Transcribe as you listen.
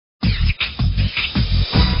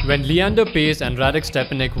When Leander Paes and Radek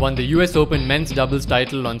Stepanek won the US Open men's doubles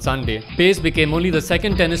title on Sunday, Paes became only the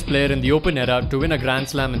second tennis player in the Open era to win a Grand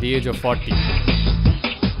Slam at the age of 40.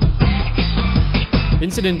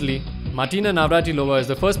 Incidentally, Martina Navratilova is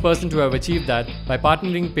the first person to have achieved that by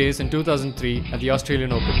partnering Paes in 2003 at the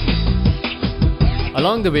Australian Open.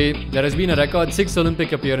 Along the way, there has been a record 6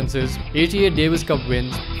 Olympic appearances, 88 Davis Cup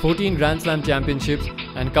wins, 14 Grand Slam championships,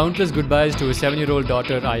 and countless goodbyes to his 7-year-old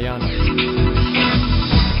daughter Ayana.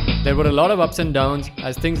 There were a lot of ups and downs,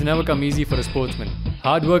 as things never come easy for a sportsman.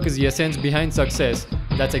 Hard work is the essence behind success.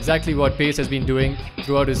 That's exactly what Paes has been doing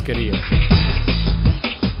throughout his career.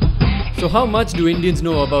 So how much do Indians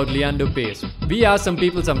know about Leander Paes? We asked some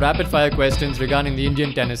people some rapid-fire questions regarding the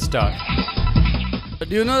Indian tennis star.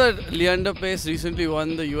 Do you know that Leander Paes recently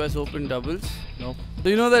won the US Open doubles? No.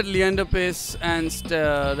 Do you know that Leander Paes and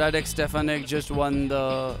Radek Stepanek just won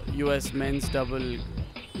the US men's double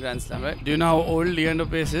Grand Slam, right? Do you know how old Leander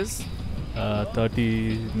Paes is?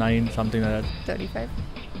 39, something like that.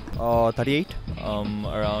 35. 38.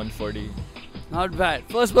 Around 40. Not bad.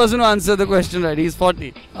 First person to answer the question right, he's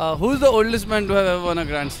 40. Who's the oldest man to have ever won a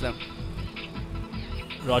Grand Slam?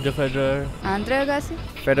 Roger Federer. Andre Agassi?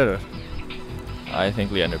 Federer. I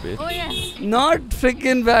think Leander Paes. Oh yes. Not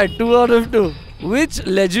freaking bad, 2 out of 2. Which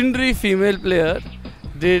legendary female player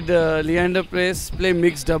did Leander Paes play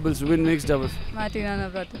mixed doubles, win mixed doubles? Martina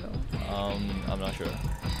Navratilova. I'm not sure.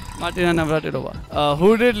 Martina Navratilova.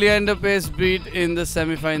 Who did Leander Paes beat in the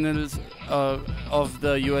semi-finals of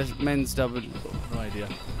the US men's double? No idea.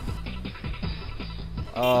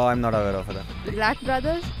 I'm not aware of that. The Black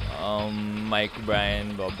brothers? Mike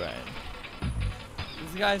Bryan, Bob Bryan.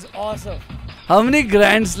 This guy's awesome. How many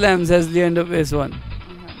Grand Slams has Leander Paes won?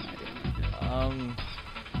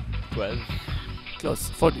 12. Close,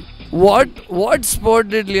 40. What sport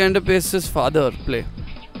did Leander Paes' father play?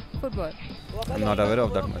 Football. I'm not aware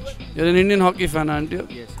of that much. You're an Indian hockey fan, aren't you?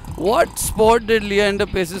 Yes. What sport did Leander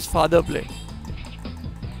Paes' father play?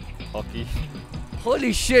 Hockey.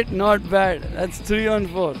 Holy shit, not bad. That's 3 on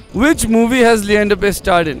 4. Which movie has Leander Paes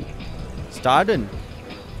starred in? Starred in?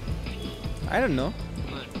 I don't know.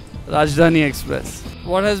 Rajdhani Express.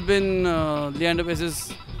 What has been Leander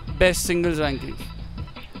Paes' best singles rankings?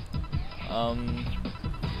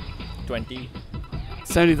 20.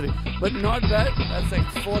 73. But not bad. That's like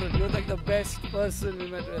 4. You're like the best person we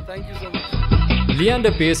met. Thank you so much.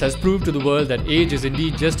 Leander Paes has proved to the world that age is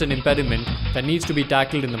indeed just an impediment that needs to be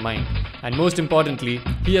tackled in the mind. And most importantly,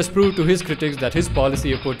 he has proved to his critics that his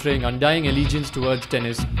policy of portraying undying allegiance towards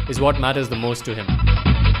tennis is what matters the most to him.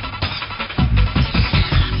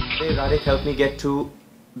 Radek helped me get to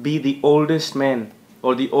be the oldest man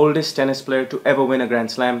or the oldest tennis player to ever win a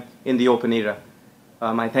Grand Slam in the Open era.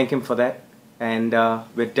 I thank him for that, and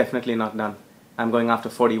we're definitely not done. I'm going after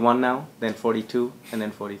 41 now, then 42, and then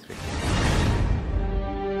 43.